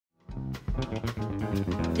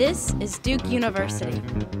This is Duke University.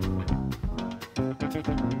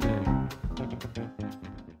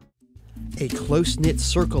 A close-knit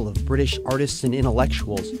circle of British artists and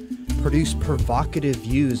intellectuals produced provocative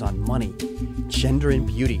views on money, gender, and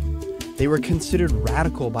beauty. They were considered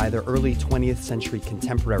radical by their early 20th century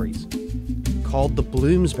contemporaries. Called the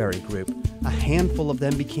Bloomsbury Group, a handful of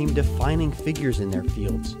them became defining figures in their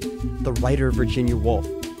fields. The writer Virginia Woolf,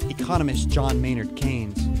 economist John Maynard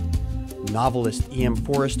Keynes, novelist E.M.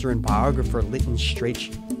 Forster, and biographer Lytton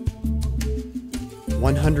Strachey.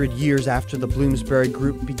 100 years after the Bloomsbury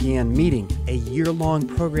Group began meeting, a year-long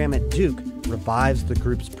program at Duke revives the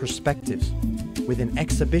group's perspectives with an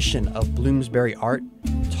exhibition of Bloomsbury art,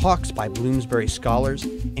 talks by Bloomsbury scholars,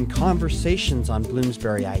 and conversations on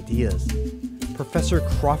Bloomsbury ideas. Professor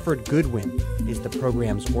Crawford Goodwin is the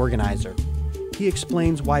program's organizer. He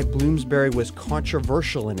explains why Bloomsbury was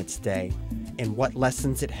controversial in its day and what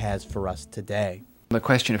lessons it has for us today. The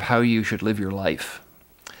question of how you should live your life.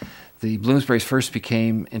 The Bloomsburys first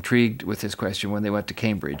became intrigued with this question when they went to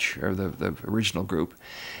Cambridge, or the original group,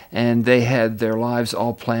 and they had their lives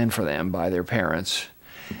all planned for them by their parents.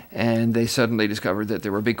 And they suddenly discovered that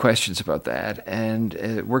there were big questions about that,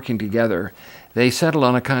 and working together, they settled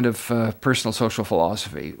on a kind of personal social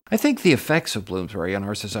philosophy. I think the effects of Bloomsbury on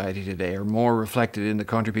our society today are more reflected in the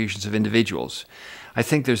contributions of individuals. I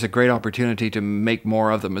think there's a great opportunity to make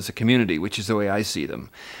more of them as a community, which is the way I see them.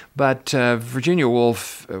 But Virginia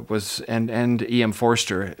Woolf and E.M.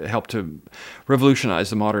 Forster helped to revolutionize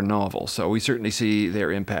the modern novel, so we certainly see their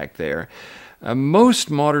impact there. Most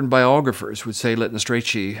modern biographers would say Lytton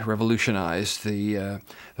Strachey revolutionized the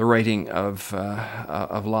writing of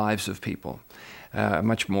lives of people. A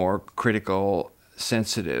much more critical,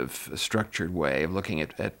 sensitive, structured way of looking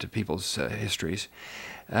at people's histories.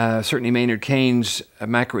 Certainly Maynard Keynes'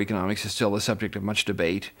 macroeconomics is still the subject of much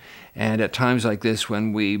debate, and at times like this,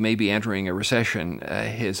 when we may be entering a recession,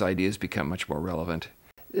 his ideas become much more relevant.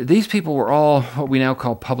 These people were all what we now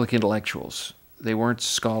call public intellectuals. They weren't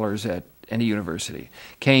scholars at any university.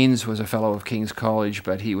 Keynes was a fellow of King's College,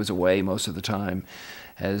 but he was away most of the time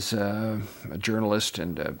as a journalist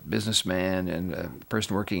and a businessman and a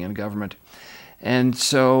person working in government. And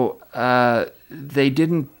so they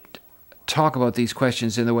didn't talk about these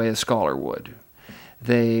questions in the way a scholar would.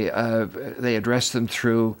 They addressed them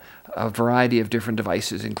through a variety of different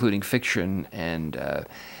devices, including fiction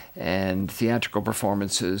and theatrical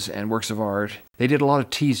performances and works of art. They did a lot of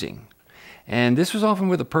teasing. And this was often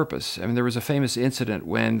with a purpose. I mean, there was a famous incident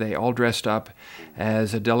when they all dressed up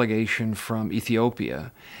as a delegation from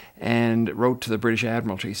Ethiopia and wrote to the British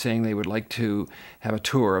Admiralty saying they would like to have a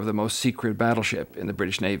tour of the most secret battleship in the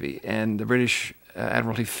British Navy. And the British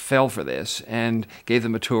Admiralty fell for this and gave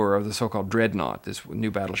them a tour of the so-called Dreadnought, this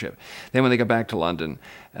new battleship. Then when they got back to London,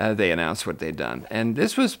 they announced what they'd done. And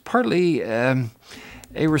this was partly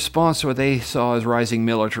a response to what they saw as rising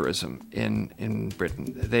militarism in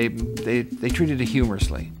Britain. They treated it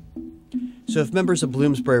humorously. So if members of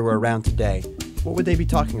Bloomsbury were around today, what would they be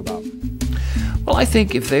talking about? Well, I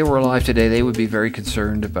think if they were alive today, they would be very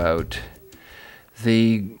concerned about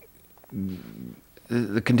the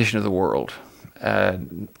condition of the world.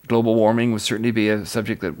 Global warming would certainly be a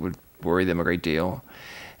subject that would worry them a great deal.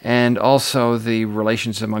 And also the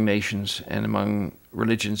relations among nations and among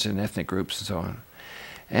religions and ethnic groups and so on.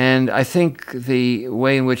 And I think the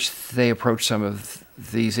way in which they approach some of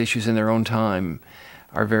these issues in their own time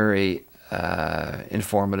are very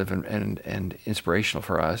informative and inspirational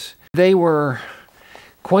for us. They were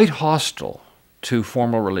quite hostile to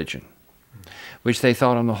formal religion, which they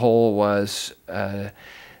thought on the whole was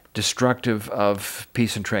destructive of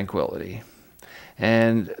peace and tranquility.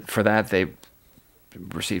 And for that they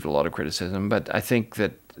received a lot of criticism, but I think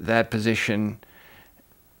that that position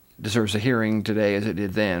deserves a hearing today as it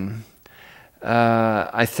did then.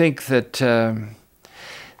 I think that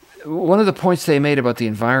one of the points they made about the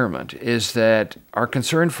environment is that our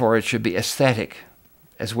concern for it should be aesthetic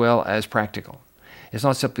as well as practical. It's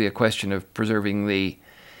not simply a question of preserving the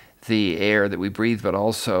air that we breathe, but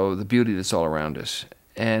also the beauty that's all around us.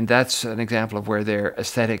 And that's an example of where their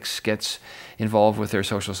aesthetics gets involved with their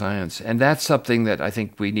social science. And that's something that I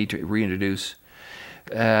think we need to reintroduce.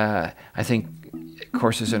 I think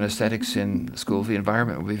courses in aesthetics in the School of the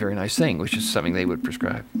Environment would be a very nice thing, which is something they would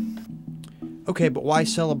prescribe. Okay, but why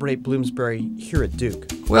celebrate Bloomsbury here at Duke?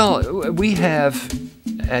 Well, we have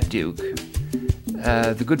at Duke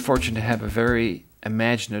the good fortune to have a very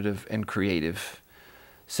imaginative and creative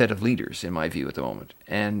set of leaders, in my view, at the moment.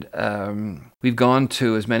 And we've gone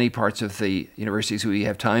to as many parts of the universities we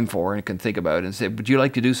have time for and can think about and said, would you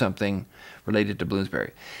like to do something related to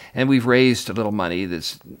Bloomsbury? And we've raised a little money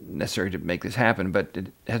that's necessary to make this happen, but it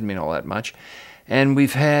hasn't been all that much. And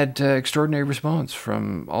we've had extraordinary response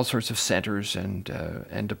from all sorts of centers and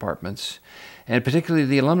departments, and particularly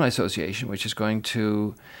the Alumni Association, which is going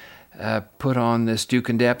to put on this Duke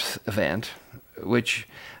in Depth event, which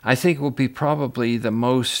I think will be probably the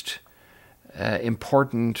most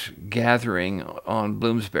important gathering on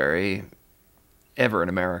Bloomsbury ever in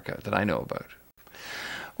America that I know about.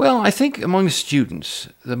 Well, I think among students,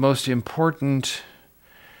 the most important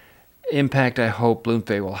impact I hope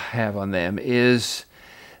Bloomsbury will have on them is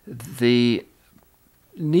the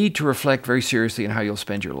need to reflect very seriously on how you'll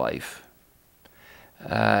spend your life,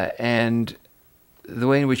 and the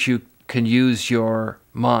way in which you can use your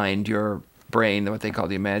mind, your brain, what they call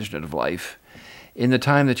the imaginative life, in the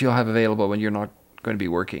time that you'll have available when you're not going to be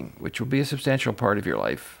working, which will be a substantial part of your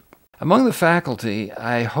life. Among the faculty,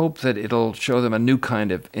 I hope that it'll show them a new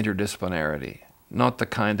kind of interdisciplinarity, not the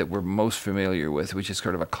kind that we're most familiar with, which is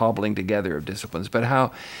sort of a cobbling together of disciplines, but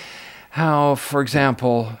how, for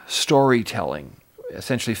example, storytelling,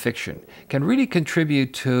 essentially fiction, can really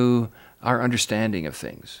contribute to our understanding of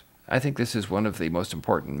things. I think this is one of the most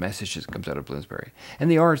important messages that comes out of Bloomsbury. And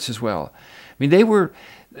the arts as well. I mean,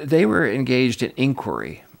 they were engaged in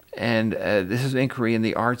inquiry, and this is inquiry in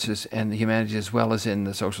the arts and the humanities as well as in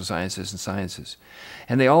the social sciences and sciences.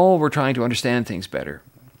 And they all were trying to understand things better.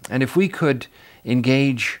 And if we could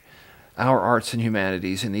engage our arts and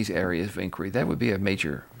humanities in these areas of inquiry, that would be a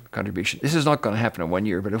major contribution. This is not going to happen in 1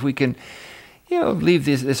 year, but if we can, leave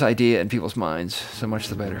this idea in people's minds, so much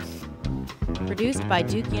the better. Produced by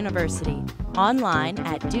Duke University. Online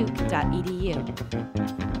at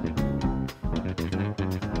duke.edu.